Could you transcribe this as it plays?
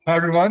Hi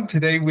everyone.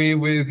 Today we're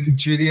with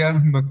Julia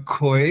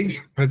Mccoy,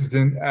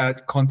 President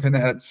at Content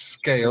at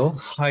Scale.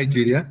 Hi,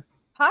 Julia.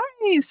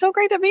 Hi, so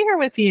great to be here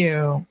with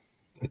you.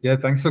 Yeah,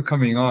 thanks for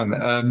coming on.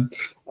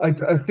 I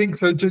think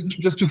so.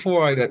 Just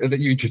before I let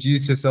you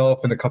introduce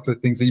yourself and a couple of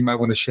things that you might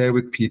want to share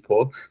with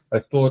people, I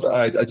thought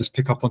I'd just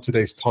pick up on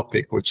today's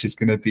topic, which is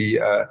going to be,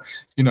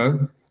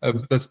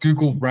 does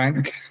Google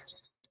rank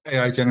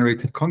AI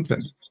generated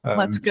content?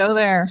 Let's go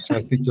there. So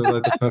I think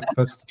you're the perfect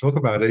person to talk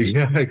about it.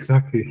 Yeah,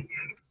 exactly.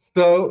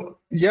 So,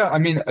 yeah, I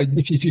mean,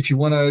 if you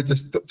want to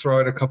just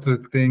throw out a couple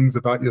of things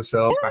about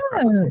yourself,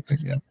 background or something,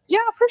 yeah. Yeah,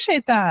 I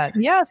appreciate that.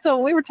 Yeah, so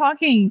we were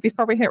talking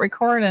before we hit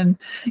record, and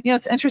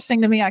it's interesting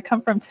to me. I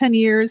come from 10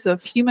 years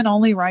of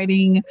human-only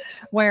writing,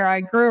 where I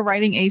grew a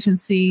writing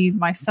agency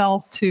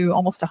myself to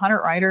almost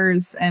 100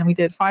 writers, and we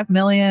did 5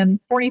 million,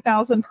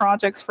 40,000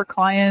 projects for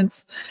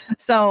clients.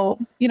 So,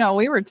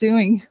 we were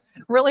doing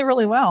really,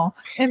 really well.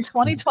 In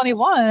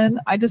 2021,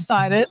 I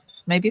decided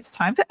maybe it's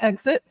time to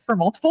exit for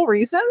multiple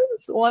reasons.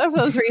 One of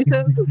those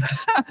reasons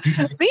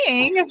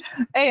being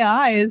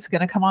AI is going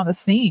to come on the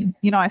scene.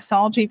 I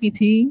saw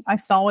GPT. I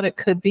saw what it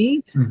could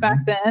be.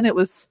 Back then, it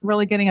was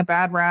really getting a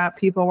bad rap.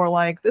 People were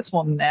like, this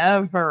will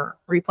never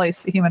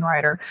replace the human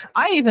writer.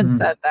 I even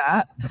said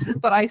that,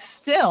 but I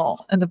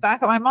still, in the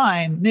back of my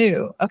mind,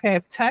 knew, okay,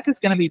 if tech is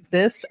going to be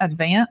this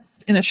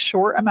advanced in a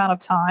short amount of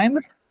time,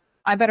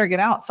 I better get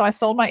out. So I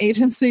sold my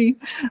agency,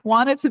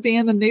 wanted to be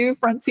in the new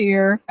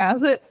frontier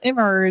as it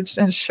emerged.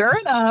 And sure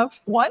enough,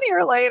 1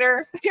 year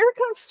later, here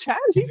comes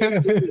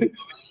ChatGPT.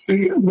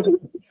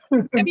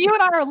 And you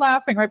and I are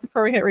laughing right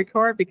before we hit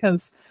record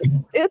because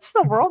it's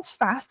the world's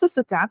fastest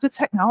adapted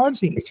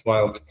technology. It's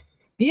wild.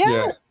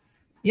 Yes.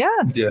 Yeah.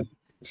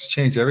 It's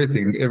changed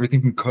everything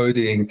from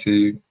coding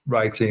to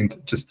writing, to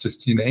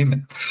just you name it.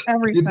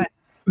 Everything.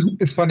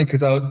 It's funny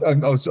because I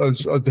was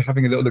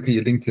having a little look at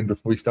your LinkedIn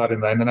before we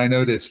started, and then I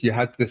noticed you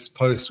had this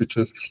post which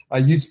was, I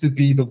used to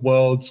be the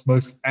world's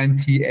most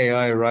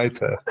anti-AI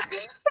writer.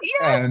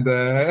 Yeah.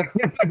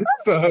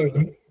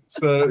 And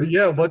so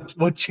yeah,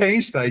 what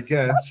changed, I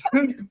guess?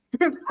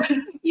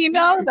 You're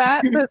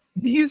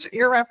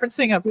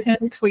referencing a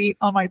pinned tweet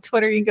on my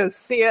Twitter. You can go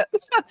see it.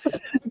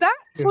 That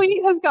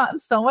tweet has gotten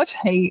so much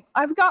hate.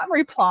 I've gotten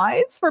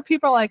replies where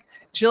people are like,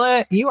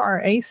 Julia, you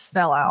are a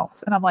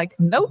sellout. And I'm like,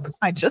 nope,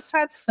 I just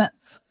had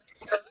sense.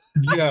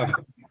 Yeah.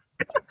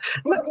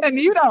 And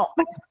you don't.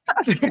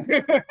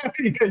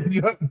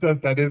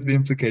 That is the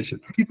implication.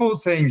 People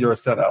saying you're a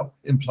sellout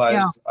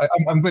implies,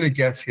 I'm going to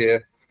guess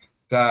here,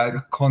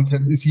 that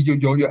content is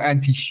you're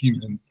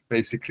anti-human,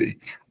 basically.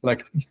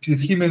 Like,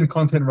 as human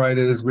content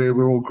writers,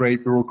 we're all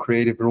great, we're all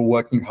creative, we're all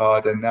working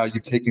hard, and now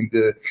you've taken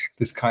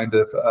this kind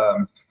of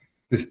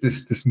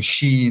this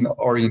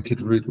machine-oriented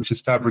route, which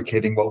is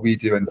fabricating what we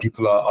do, and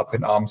people are up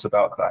in arms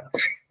about that.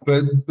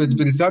 But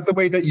is that the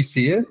way that you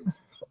see it,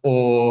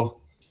 or?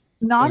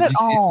 Not at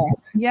all.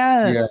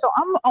 Yes. Yeah. So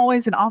I'm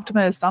always an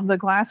optimist. I'm the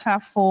glass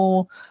half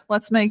full.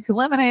 Let's make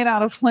lemonade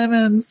out of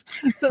lemons.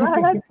 So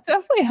that has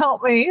definitely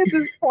helped me at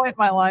this point in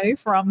my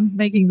life where I'm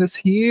making this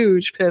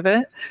huge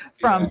pivot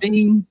from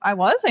I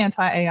was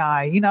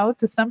anti-AI,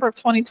 December of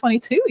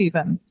 2022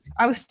 even.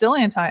 I was still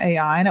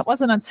anti-AI, and it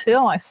wasn't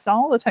until I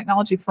saw the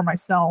technology for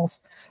myself.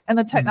 And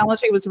the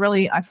technology was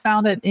really, I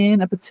found it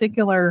in a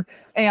particular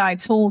AI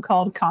tool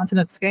called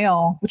Content at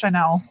Scale, which I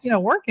now,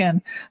 work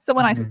in. So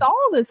when I saw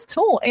this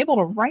tool able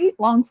to write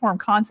long form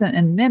content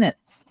in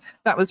minutes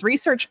that was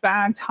research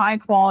backed, high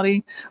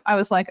quality, I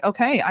was like,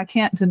 okay, I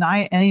can't deny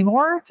it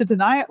anymore. To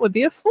deny it would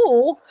be a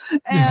fool.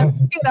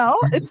 And,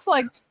 it's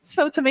like,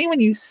 so to me, when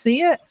you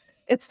see it,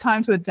 it's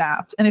time to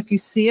adapt. And if you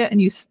see it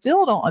and you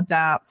still don't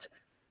adapt,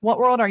 what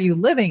world are you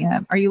living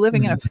in? Are you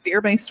living in a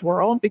fear-based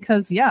world?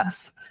 Because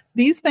yes,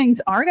 these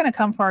things are going to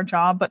come for our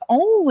job, but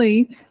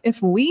only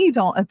if we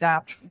don't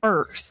adapt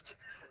first.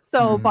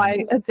 So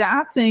by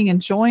adapting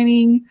and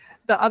joining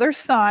the other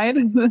side,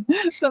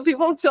 some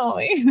people tell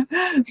me,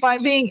 by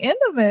being in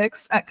the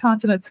mix at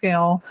Content at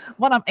Scale,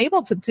 what I'm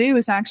able to do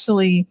is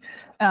actually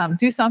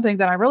do something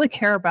that I really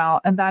care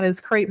about, and that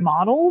is create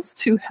models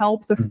to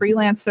help the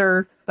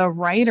freelancer, the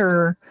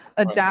writer,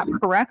 adapt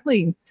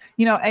correctly.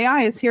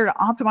 AI is here to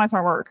optimize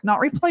our work, not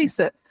replace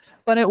it,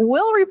 but it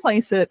will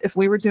replace it if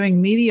we were doing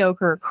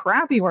mediocre,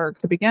 crappy work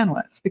to begin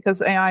with,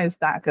 because AI is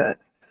that good.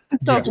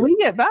 So if we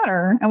get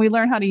better and we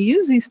learn how to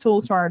use these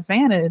tools to our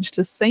advantage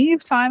to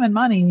save time and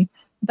money,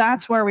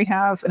 that's where we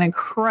have an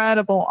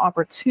incredible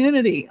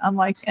opportunity,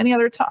 unlike any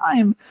other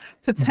time,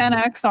 to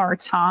 10x our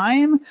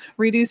time,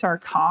 reduce our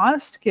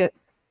cost, get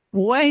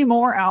way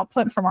more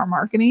output from our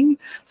marketing.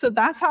 So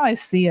that's how I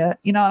see it,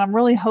 and I'm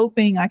really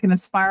hoping I can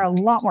inspire a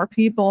lot more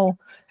people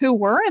who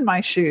were in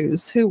my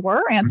shoes, who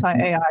were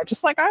anti-AI,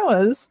 just like I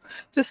was,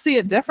 to see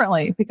it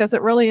differently, because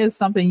it really is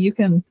something you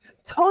can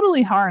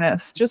totally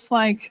harnessed, just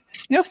like,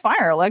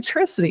 fire,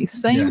 electricity,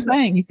 same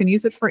thing. You can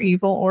use it for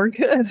evil or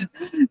good.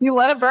 You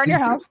let it burn your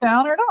house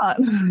down or not.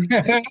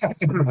 That's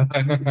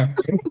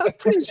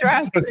pretty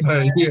drastic.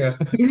 Yeah.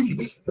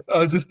 I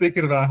was just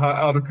thinking about how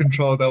out of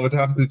control that would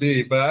have to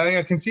be, but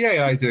I can see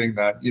AI doing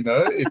that,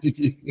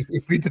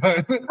 if we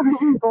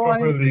don't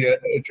properly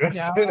address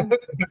it.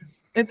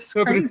 It's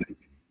crazy.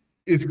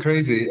 It's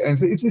crazy. And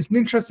it's an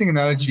interesting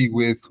analogy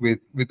with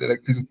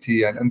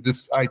electricity and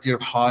this idea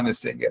of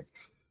harnessing it.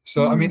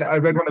 So, I mean, I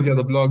read one of the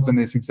other blogs and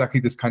it's exactly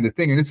this kind of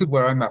thing. And this is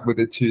where I'm at with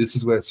it too. This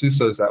is where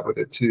SUSO's at with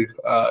it too,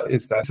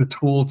 is that it's a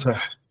tool to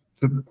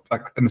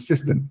like an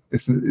assistant.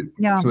 It's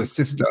to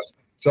assist us.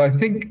 So I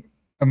think,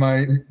 am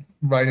I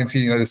right in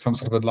feeling that there's some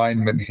sort of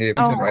alignment here?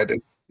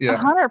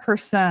 Yeah.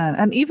 100%.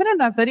 And even in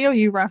that video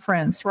you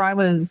referenced where I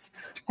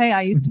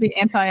used to be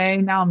anti-A,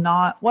 now I'm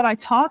not. What I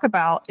talk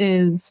about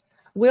is,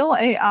 will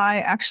AI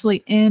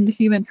actually end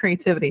human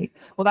creativity?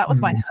 Well, that was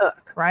my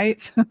hook,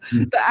 right?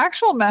 The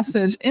actual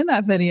message in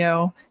that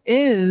video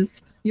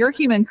is your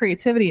human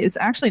creativity is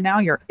actually now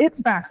your it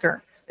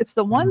factor. It's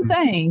the one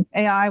thing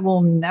AI will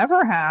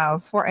never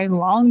have for a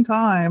long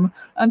time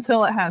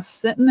until it has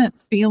sentient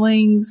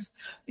feelings.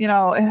 It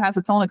has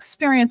its own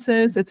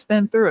experiences. It's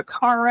been through a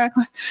car wreck.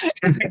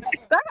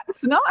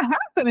 That's not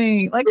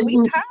happening. Like,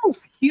 we have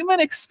human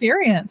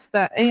experience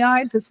that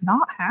AI does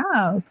not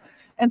have.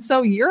 And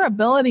so your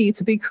ability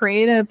to be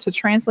creative, to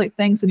translate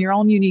things in your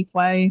own unique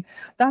way,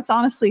 that's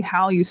honestly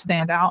how you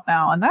stand out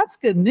now. And that's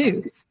good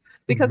news,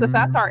 because if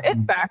that's our it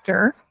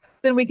factor,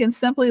 then we can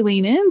simply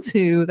lean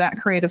into that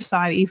creative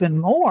side even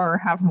more,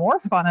 have more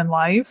fun in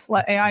life,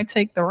 let AI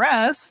take the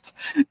rest,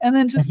 and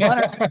then just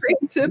let our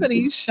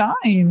creativity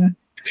shine.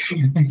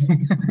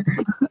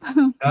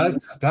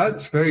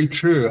 That's very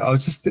true. I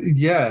was just,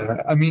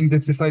 I mean,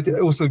 there's this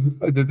idea also,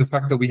 the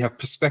fact that we have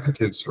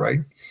perspectives,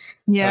 right?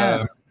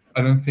 Yeah.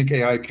 I don't think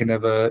AI can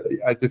ever,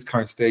 at this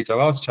current stage, I've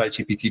asked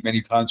ChatGPT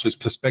many times for its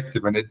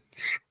perspective, and it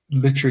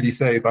literally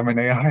says, I'm an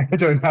AI, I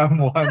don't have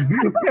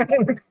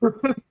one.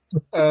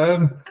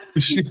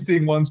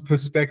 Shifting one's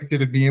perspective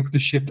and being able to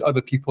shift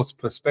other people's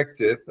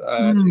perspective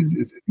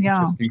is an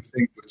interesting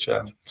thing.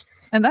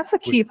 And that's a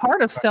key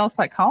part of sales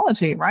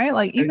psychology, right?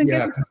 Like, even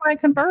getting somebody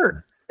to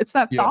convert. It's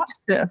that thought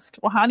shift.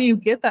 Well, how do you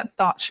get that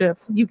thought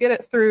shift? You get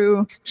it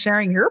through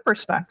sharing your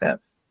perspective.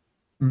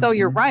 So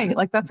you're right.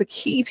 Like, that's a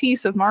key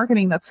piece of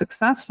marketing that's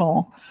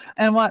successful.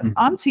 And what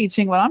I'm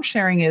teaching, what I'm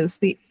sharing is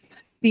the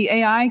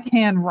AI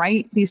can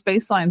write these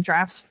baseline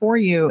drafts for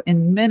you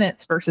in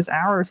minutes versus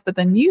hours, but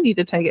then you need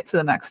to take it to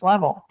the next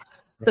level.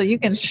 So you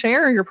can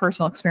share your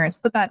personal experience,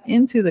 put that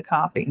into the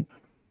copy.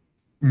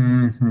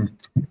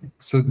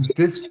 So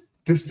this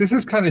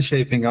is kind of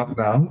shaping up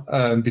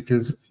now,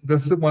 because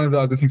that's one of the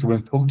other things I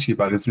want to talk to you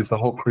about is the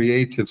whole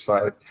creative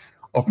side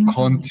of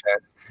content.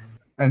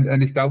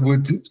 And if that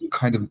would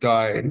kind of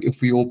die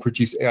if we all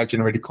produce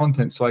AI-generated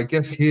content. So I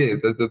guess here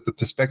the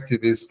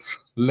perspective is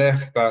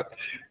less about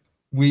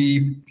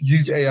we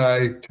use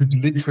AI to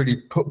literally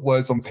put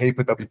words on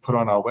paper that we put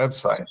on our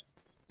website.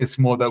 It's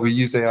more that we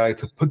use AI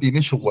to put the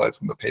initial words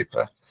on the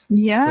paper.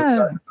 Yes.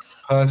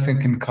 So that person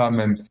can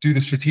come and do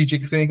the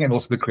strategic thing and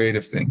also the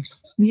creative thing.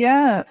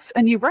 Yes.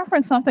 And you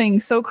referenced something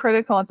so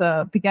critical at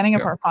the beginning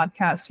of our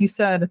podcast. You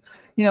said,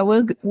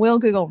 will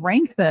Google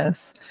rank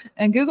this?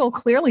 And Google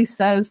clearly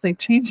says they've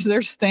changed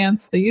their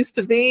stance. They used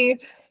to be,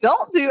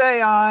 don't do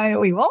AI,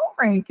 we won't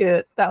rank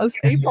it. That was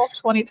April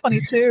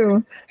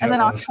 2022. And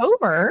then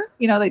October,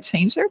 they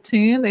changed their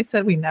tune. They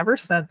said, we never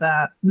said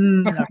that.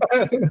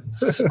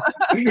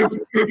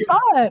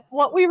 But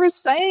what we were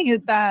saying is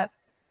that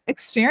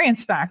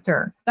experience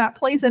factor that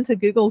plays into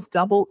Google's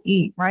double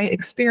E, right?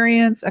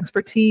 Experience,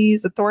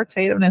 expertise,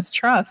 authoritativeness,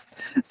 trust.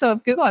 So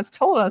if Google has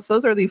told us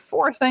those are the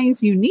 4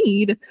 things you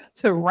need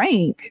to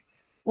rank,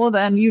 well,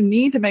 then you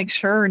need to make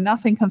sure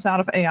nothing comes out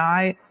of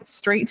AI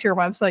straight to your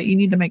website. You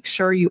need to make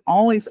sure you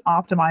always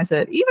optimize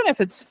it, even if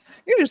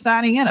you're just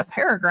adding in a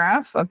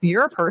paragraph of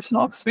your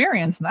personal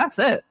experience, and that's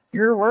it.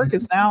 Your work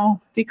is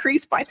now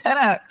decreased by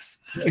 10x.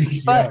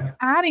 But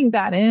adding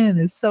that in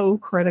is so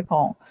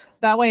critical.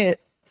 That way it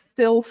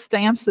still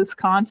stamps this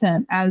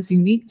content as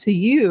unique to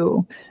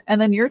you. And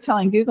then you're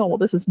telling Google, well,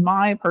 this is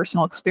my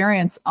personal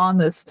experience on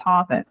this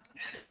topic.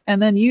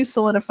 And then you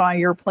solidify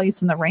your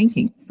place in the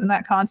rankings, and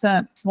that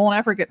content won't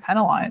ever get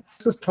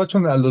penalized. Let's touch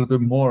on that a little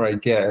bit more, I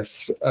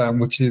guess,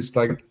 which is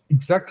like,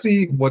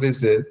 exactly what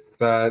is it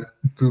that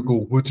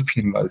Google would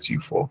penalize you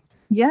for?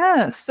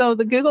 Yeah. So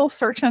the Google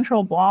Search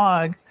Central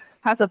blog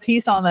has a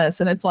piece on this,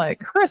 and it's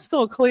like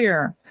crystal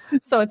clear.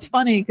 So it's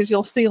funny because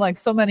you'll see like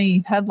so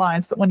many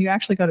headlines, but when you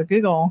actually go to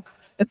Google,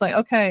 it's like,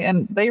 okay,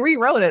 and they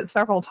rewrote it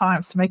several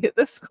times to make it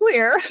this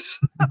clear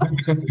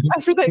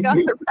after they got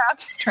their path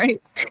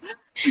straight.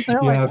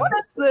 They're like, what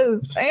is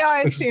this?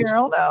 AI is here.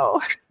 Oh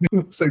no.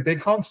 It's like they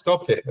can't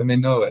stop it and they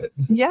know it.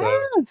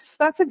 Yes,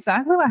 that's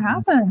exactly what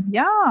happened.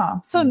 Yeah.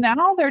 So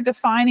now they're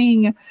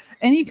defining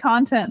any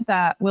content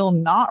that will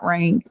not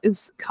rank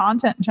is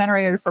content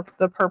generated for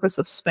the purpose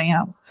of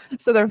spam.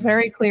 So they're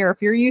very clear.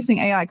 If you're using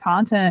AI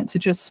content to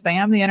just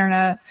spam the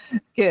internet,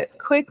 get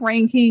quick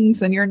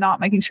rankings, and you're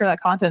not making sure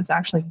that content's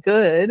actually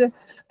good,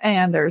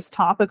 and there's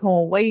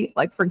topical weight,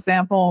 like for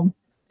example,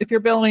 if you're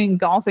building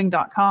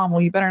golfing.com, well,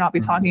 you better not be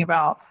talking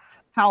about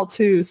how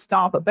to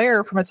stop a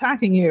bear from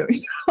attacking you.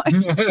 Like,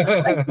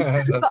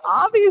 the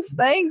obvious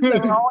things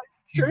that were always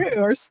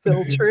true are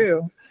still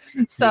true.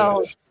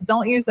 So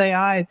don't use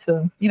AI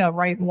to,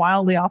 write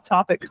wildly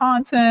off-topic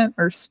content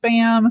or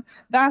spam.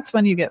 That's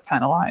when you get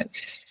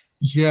penalized.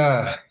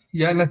 Yeah.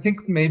 Yeah. And I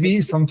think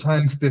maybe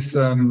sometimes this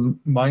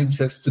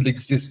mindset still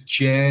exists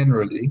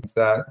generally,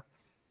 that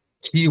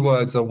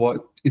keywords are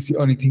what is the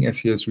only thing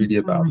SEO is really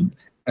about.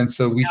 And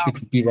so we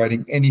should be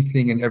writing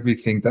anything and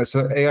everything.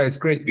 So AI is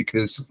great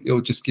because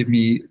it'll just give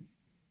me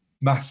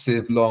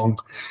massive long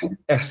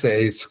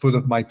essays full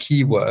of my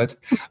keyword,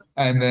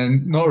 and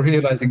then not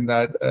realizing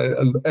that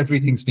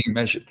everything's being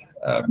measured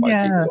by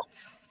people.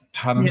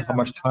 How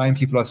much time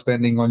people are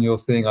spending on your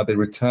thing, are they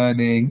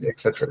returning, et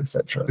cetera, et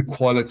cetera. The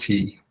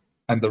quality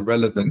and the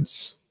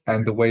relevance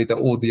and the way that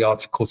all the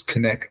articles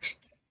connect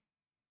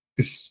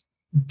is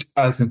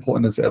as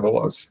important as it ever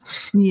was.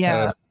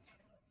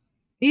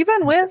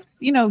 Even with,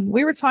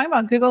 we were talking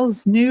about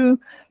Google's new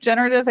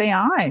generative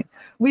AI.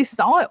 We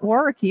saw it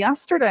work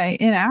yesterday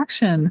in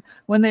action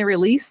when they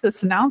released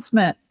this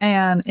announcement.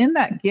 And in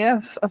that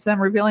GIF of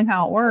them revealing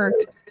how it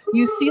worked,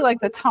 you see like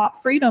the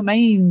top 3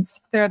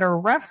 domains that are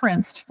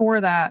referenced for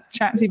that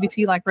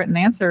ChatGPT like written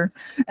answer.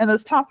 And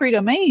those top 3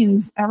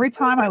 domains, every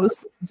time I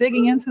was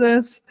digging into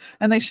this,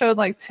 and they showed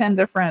like 10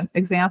 different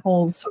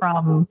examples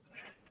from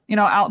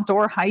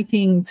outdoor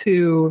hiking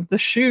to the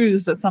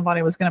shoes that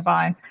somebody was going to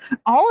buy.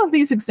 All of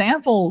these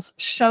examples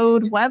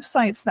showed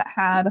websites that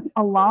had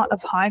a lot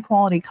of high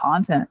quality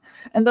content.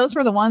 And those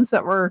were the ones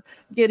that were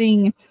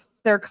getting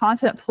their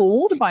content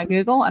pulled by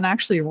Google and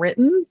actually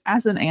written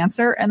as an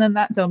answer. And then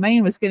that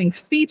domain was getting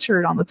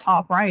featured on the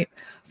top right.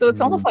 So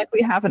it's almost like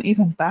we have an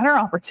even better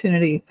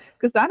opportunity,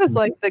 because that is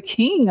like the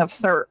king of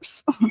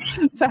SERPs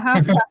to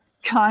have that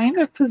kind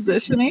of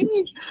positioning.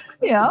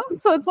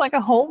 So it's like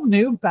a whole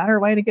new better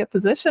way to get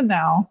positioned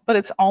now, but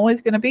it's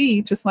always going to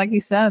be, just like you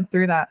said,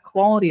 through that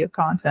quality of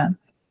content.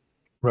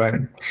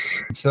 Right.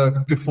 So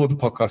before the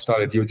podcast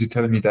started, you were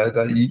telling me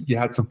that you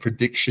had some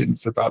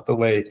predictions about the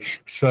way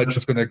search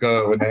is going to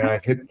go when AI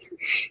hit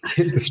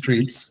the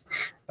streets.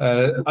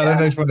 I don't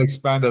know if you want to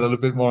expand a little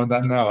bit more on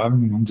that now.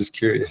 I'm just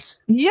curious.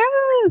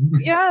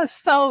 Yes.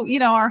 So,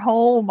 our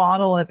whole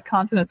model at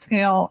Content at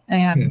Scale,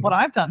 and what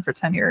I've done for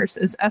 10 years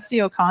is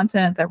SEO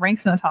content that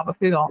ranks in the top of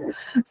Google.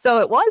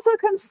 So it was a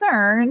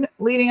concern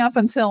leading up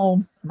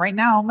until right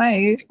now,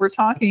 May. We're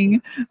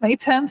talking May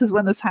 10th is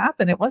when this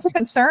happened. It was a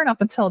concern up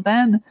until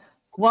then.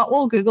 What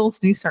will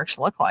Google's new search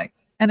look like?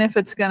 And if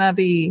it's going to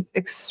be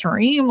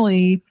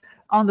extremely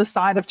on the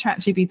side of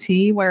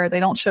ChatGPT, where they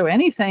don't show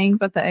anything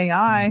but the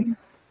AI,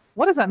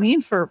 what does that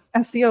mean for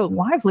SEO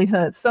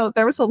livelihood? So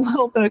there was a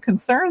little bit of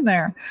concern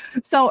there.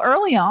 So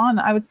early on,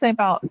 I would say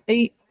about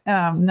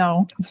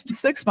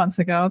 6 months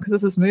ago, because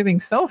this is moving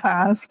so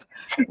fast,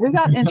 we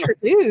got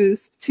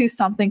introduced to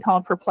something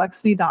called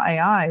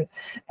Perplexity.ai.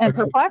 And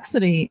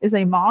Perplexity is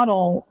a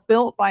model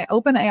built by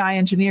OpenAI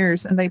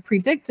engineers, and they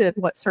predicted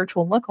what search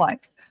will look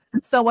like.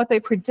 So what they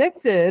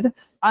predicted,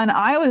 and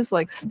I was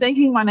like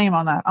staking my name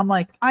on that. I'm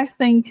like, I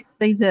think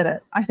they did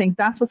it. I think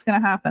that's what's going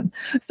to happen.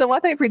 So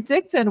what they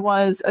predicted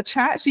was a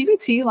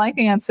ChatGPT-like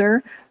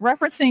answer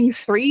referencing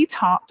 3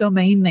 top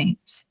domain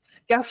names.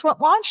 Guess what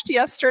launched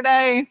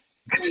yesterday?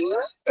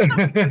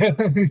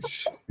 That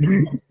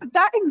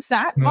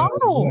exact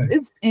model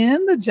is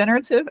in the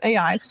generative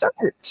AI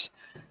search.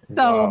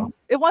 So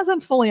it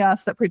wasn't fully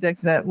us that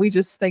predicted it. We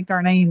just staked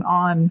our name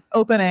on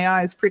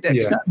OpenAI's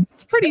prediction.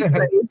 It's pretty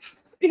safe.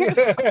 They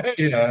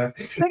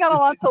got a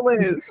lot to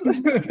lose.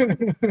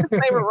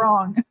 They were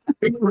wrong.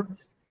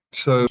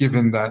 So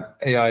given that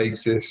AI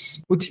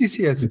exists, what do you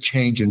see as a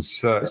change in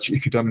search,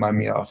 if you don't mind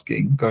me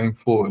asking, going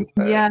forward?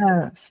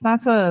 Yes,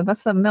 that's a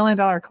 $1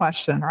 million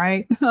question,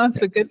 right?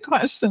 That's a good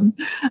question.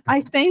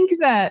 I think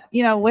that,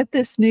 with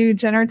this new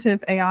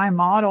generative AI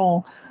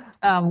model,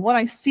 what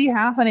I see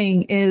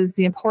happening is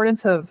the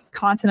importance of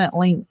content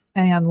link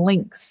and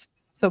links.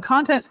 So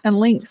content and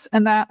links,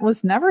 and that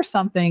was never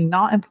something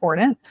not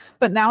important,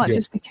 but now it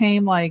just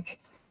became like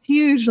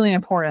hugely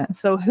important.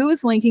 So who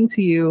is linking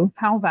to you?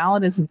 How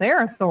valid is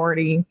their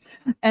authority?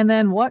 And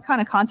then what kind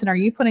of content are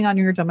you putting on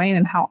your domain,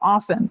 and how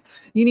often?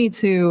 You need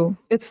to,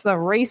 it's the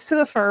race to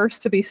the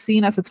first to be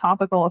seen as a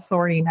topical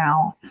authority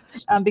now.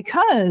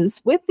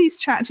 Because with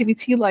these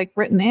ChatGPT-like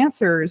written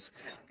answers,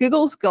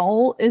 Google's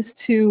goal is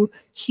to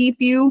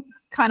keep you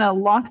kind of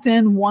locked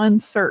in one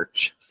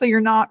search. So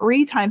you're not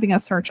retyping a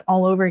search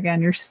all over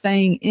again. You're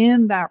staying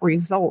in that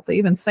result. They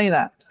even say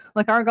that.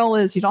 Like our goal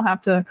is you don't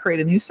have to create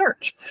a new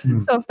search.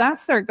 So if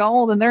that's their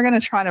goal, then they're going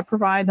to try to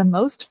provide the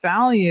most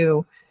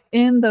value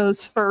in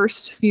those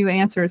first few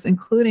answers,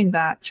 including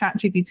that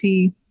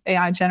ChatGPT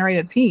AI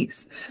generated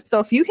piece. So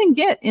if you can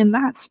get in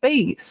that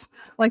space,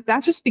 like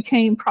that just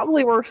became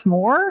probably worth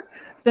more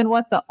than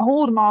what the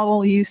old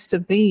model used to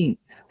be.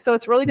 So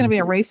it's really going to be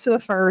a race to the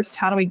first.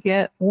 How do we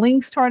get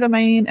links to our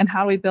domain, and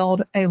how do we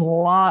build a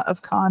lot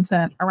of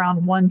content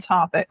around one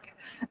topic?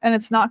 And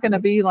it's not going to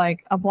be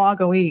like a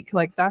blog a week.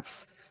 Like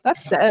that's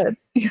dead.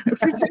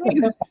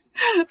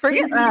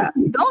 Forget that.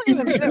 Don't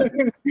even do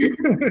it.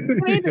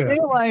 We need to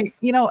do like,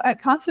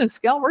 at Constant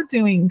Scale, we're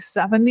doing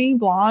 70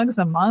 blogs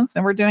a month,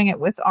 and we're doing it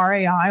with our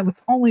AI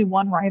with only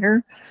one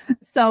writer.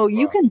 So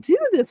you can do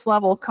this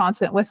level of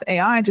content with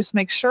AI. Just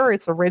make sure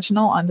it's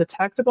original,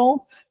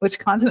 undetectable, which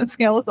Constant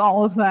Scale is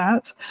all of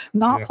that,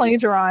 not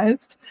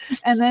plagiarized.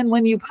 And then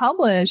when you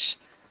publish,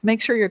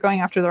 make sure you're going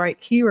after the right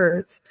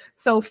keywords.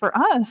 So for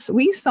us,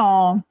 we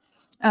saw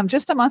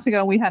just a month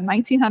ago, we had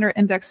 1,900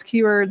 indexed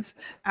keywords.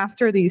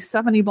 After these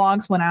 70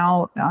 blogs went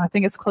out, I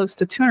think it's close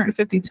to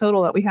 250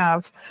 total that we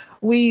have.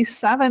 We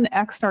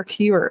 7x'd our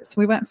keywords.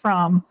 We went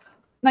from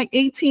like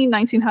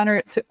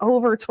 1,900 to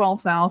over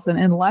 12,000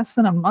 in less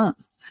than a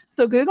month.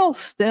 So Google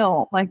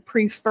still like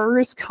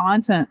prefers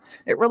content.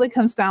 It really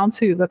comes down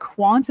to the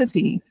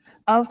quantity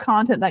of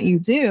content that you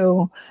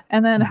do,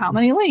 and then how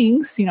many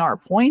links, are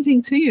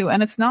pointing to you.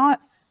 And it's not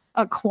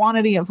a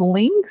quantity of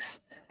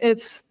links,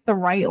 it's the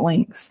right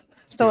links.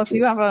 So if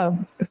you're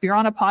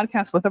on a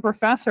podcast with a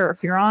professor,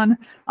 I'm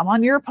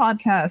on your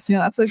podcast,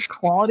 that's a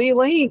quality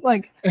link.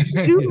 Like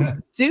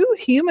do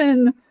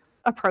human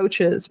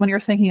approaches when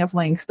you're thinking of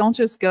links. Don't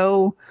just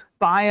go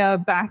buy a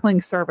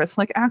backlink service.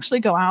 Like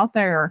actually go out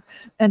there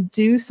and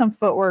do some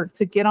footwork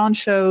to get on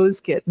shows,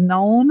 get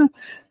known,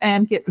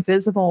 and get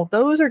visible.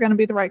 Those are going to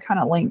be the right kind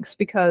of links,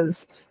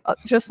 because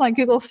just like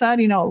Google said,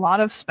 a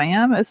lot of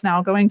spam is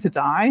now going to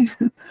die.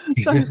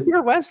 So if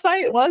your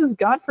website was,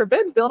 God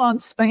forbid, built on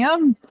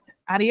spam,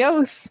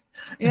 adios.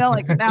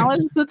 Like now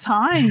is the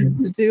time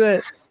to do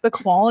it the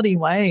quality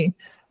way,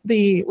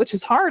 which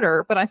is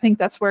harder, but I think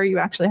that's where you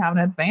actually have an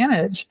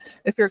advantage.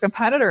 If your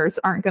competitors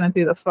aren't going to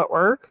do the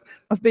footwork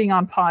of being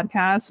on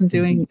podcasts and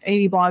doing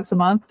 80 blogs a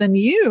month, then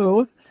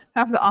you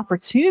have the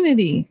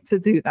opportunity to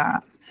do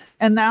that.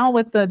 And now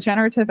with the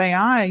generative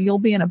AI, you'll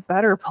be in a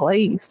better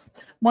place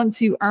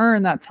once you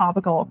earn that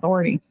topical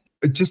authority.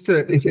 Just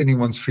if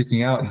anyone's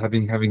freaking out,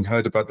 having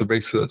heard about the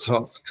race to the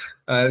top,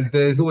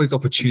 there's always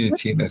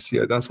opportunity in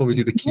SEO. That's what we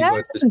do the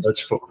keyword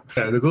research for.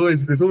 There's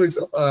always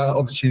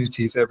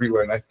opportunities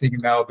everywhere, and I think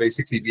now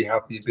basically we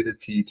have the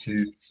ability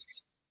to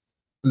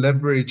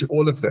leverage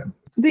all of them.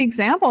 The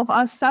example of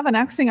us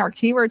 7xing our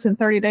keywords in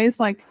 30 days,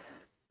 like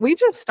we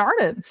just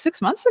started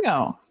 6 months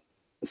ago.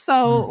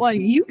 So like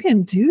you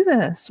can do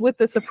this with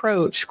this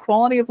approach,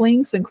 quality of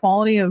links and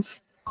quantity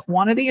of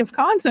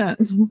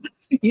content.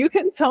 You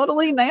can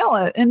totally nail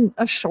it in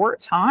a short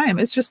time.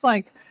 It's just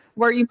like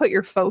where you put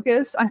your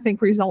focus, I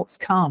think results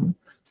come.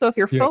 So if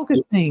you're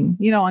focusing,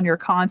 on your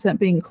content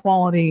being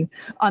quality,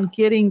 on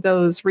getting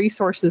those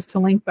resources to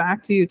link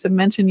back to you, to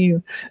mention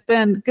you,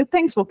 then good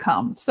things will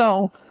come.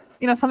 So,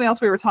 something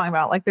else we were talking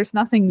about, like there's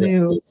nothing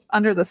new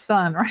under the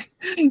sun, right?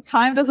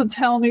 Time doesn't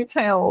tell new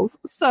tales.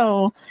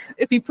 So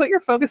if you put your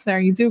focus there,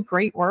 you do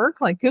great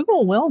work, like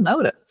Google will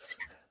notice.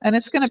 And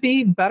it's going to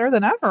be better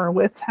than ever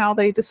with how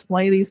they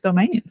display these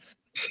domains.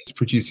 It's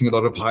producing a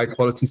lot of high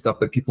quality stuff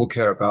that people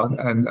care about,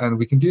 and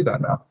we can do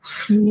that now.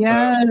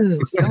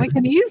 Yes, and we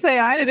can use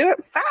AI to do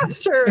it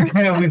faster.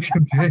 Yeah, we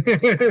can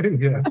do.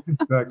 Yeah,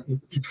 exactly.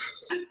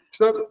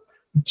 So,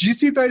 do you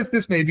see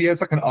this maybe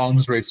as like an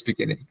arms race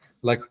beginning?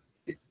 Like,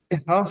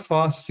 how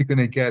fast is it going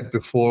to get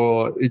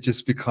before it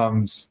just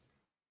becomes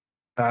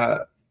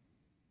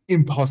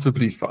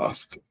impossibly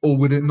fast, or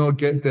would it not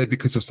get there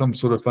because of some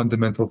sort of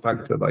fundamental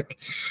factor, like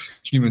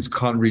humans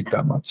can't read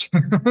that much?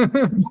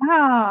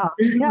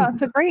 Yeah,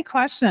 it's a great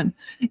question.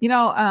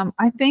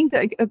 I think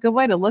a good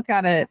way to look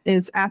at it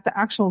is at the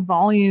actual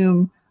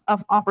volume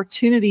of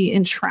opportunity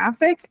in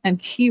traffic and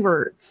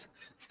keywords.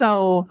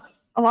 So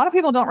a lot of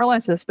people don't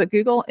realize this, but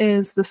Google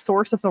is the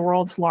source of the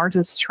world's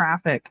largest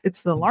traffic.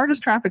 It's the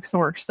largest traffic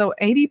source. So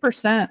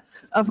 80%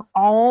 of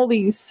all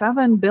these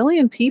 7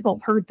 billion people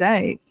per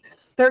day,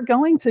 they're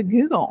going to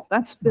Google.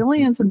 That's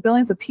billions and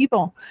billions of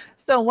people.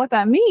 So what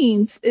that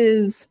means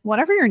is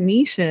whatever your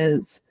niche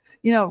is,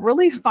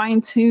 really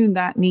fine tune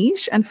that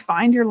niche and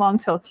find your long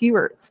tail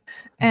keywords.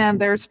 And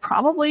there's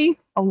probably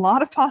a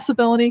lot of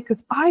possibility, because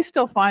I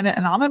still find it,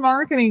 and I'm in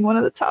marketing, one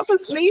of the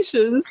toughest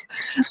niches.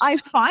 I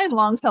find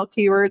long tail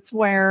keywords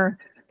where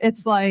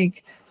it's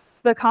like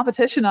the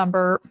competition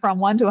number from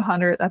 1 to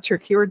 100, that's your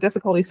keyword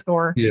difficulty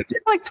score. Yeah.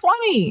 It's like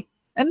 20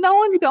 and no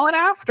one's going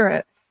after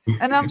it.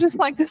 And I'm just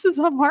like, this is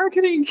a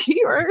marketing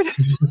keyword.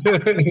 So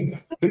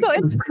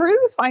it's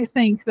proof, I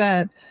think,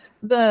 that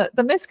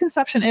the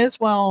misconception is,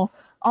 well,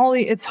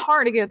 it's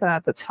hard to get that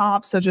at the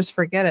top, so just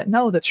forget it.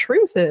 No, the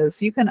truth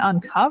is you can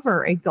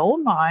uncover a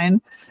gold mine,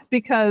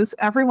 because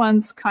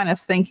everyone's kind of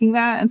thinking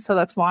that. And so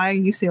that's why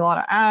you see a lot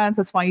of ads.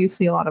 That's why you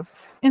see a lot of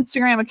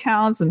Instagram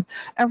accounts, and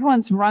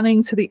everyone's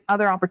running to the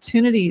other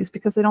opportunities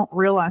because they don't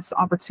realize the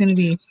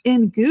opportunity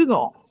in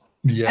Google.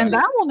 Yeah. And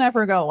that will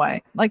never go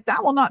away. Like,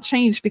 that will not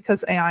change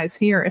because AI is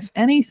here. If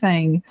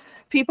anything,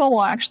 people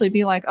will actually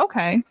be like,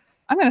 okay,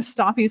 I'm going to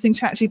stop using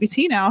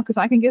ChatGPT now because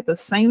I can get the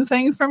same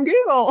thing from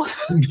Google.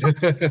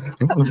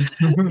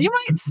 You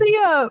might see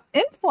a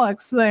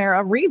influx there,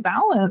 a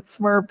rebalance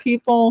where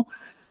people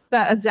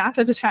that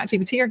adapted to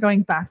ChatGPT are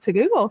going back to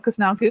Google because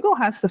now Google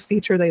has the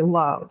feature they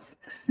love.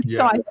 Yeah.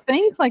 So I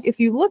think, like, if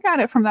you look at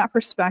it from that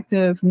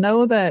perspective,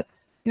 know that,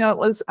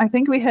 I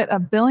think we hit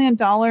 $1 billion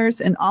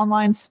in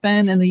online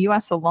spend in the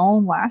US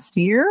alone last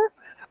year.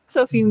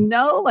 So if you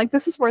know, like,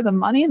 this is where the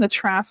money and the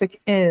traffic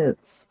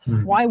is,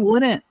 why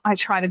wouldn't I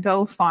try to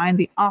go find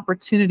the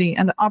opportunity?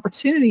 And the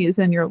opportunity is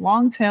in your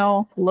long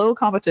tail, low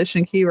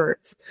competition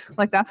keywords.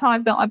 Like, that's how I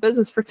built my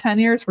business for 10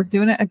 years. We're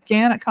doing it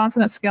again at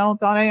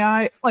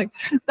contentscale.ai. Like,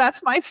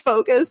 that's my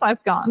focus.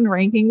 I've gotten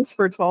rankings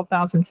for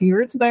 12,000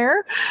 keywords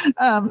there.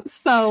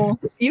 So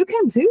you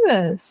can do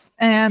this.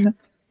 And,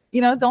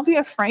 don't be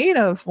afraid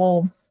of,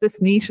 this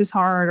niche is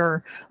hard,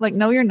 or like,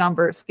 know your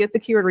numbers, get the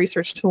keyword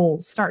research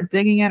tools, start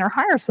digging in, or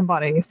hire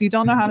somebody. If you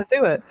don't know how to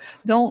do it,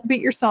 don't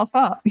beat yourself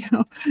up.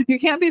 You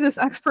can't be this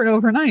expert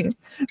overnight,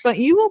 but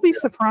you will be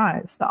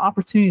surprised the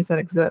opportunities that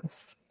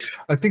exist.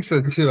 I think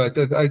so too.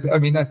 I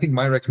mean, I think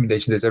my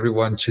recommendation is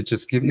everyone should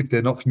just if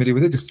they're not familiar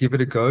with it, just give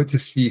it a go to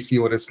see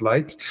what it's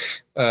like,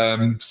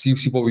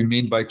 see what we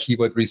mean by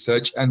keyword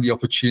research and the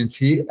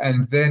opportunity.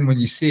 And then when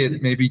you see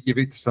it, maybe give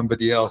it to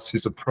somebody else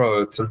who's a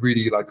pro to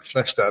really like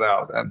flesh that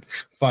out and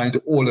find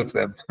all of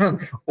them,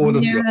 all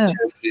of the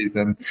opportunities,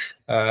 and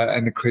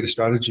create a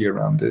strategy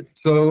around it.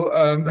 So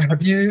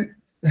have you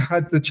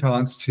had the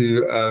chance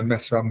to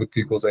mess around with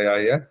Google's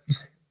AI yet?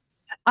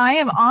 I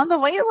am on the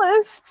wait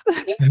list.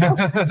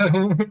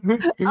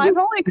 I've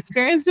only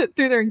experienced it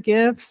through their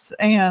GIFs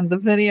and the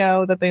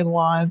video that they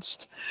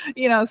launched.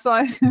 So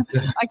I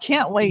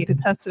can't wait to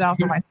test it out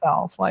for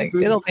myself. Like,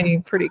 it'll be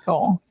pretty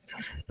cool.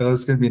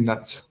 It's going to be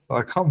nuts.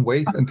 I can't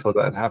wait until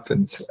that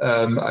happens.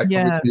 I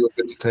can't wait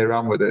to play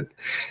around with it.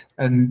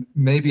 And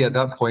maybe at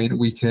that point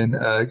we can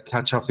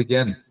catch up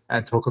again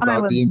and talk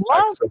about the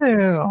impact. I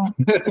would love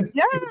to.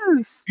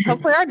 Yes.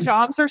 Hopefully our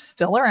jobs are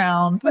still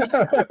around.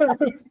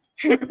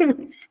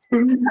 And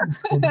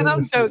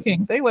I'm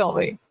joking. They will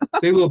be.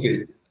 They will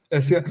be.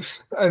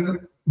 Yes, and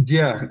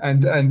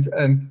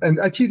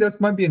actually that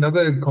might be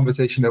another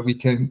conversation that we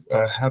can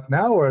have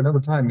now or another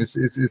time. Is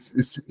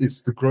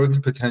the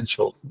growth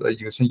potential that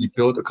you were saying? You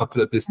built a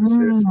couple of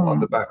businesses on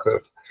the back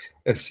of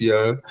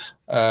SEO.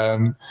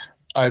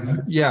 I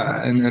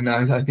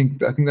think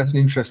that's an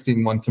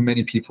interesting one for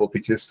many people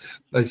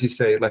because, as you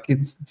say, like,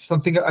 it's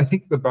something. I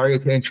think the barrier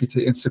to entry to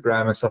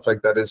Instagram and stuff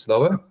like that is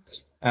lower,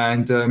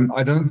 and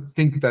I don't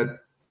think that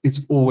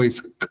it's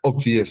always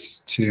obvious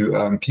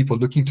to people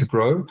looking to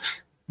grow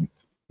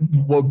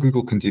what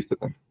Google can do for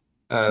them.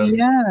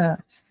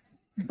 Yes,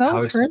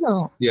 so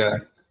true. Yeah,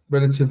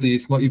 relatively,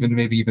 it's not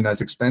even as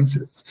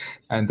expensive,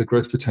 and the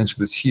growth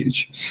potential is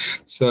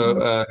huge.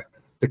 So.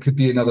 There could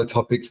be another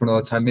topic for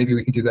another time. Maybe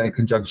we can do that in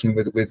conjunction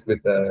with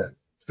the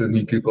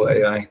new Google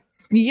AI.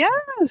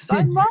 Yes,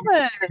 I love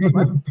it.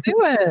 Let's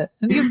do it.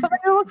 And you have something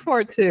to look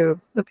forward to.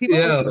 The people.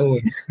 Yeah,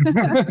 always.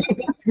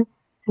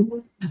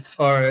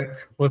 All right.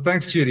 Well,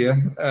 thanks, Julia.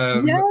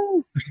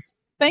 Yes.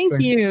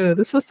 Thank you.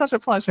 This was such a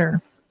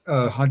pleasure.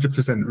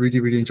 100%. Really,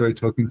 really enjoyed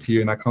talking to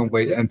you, and I can't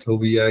wait until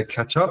we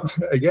catch up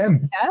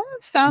again. Yeah,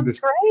 sounds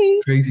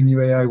great. Crazy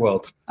new AI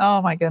world.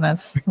 Oh my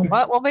goodness.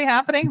 What will be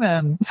happening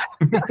then?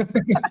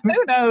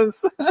 Who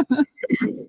knows?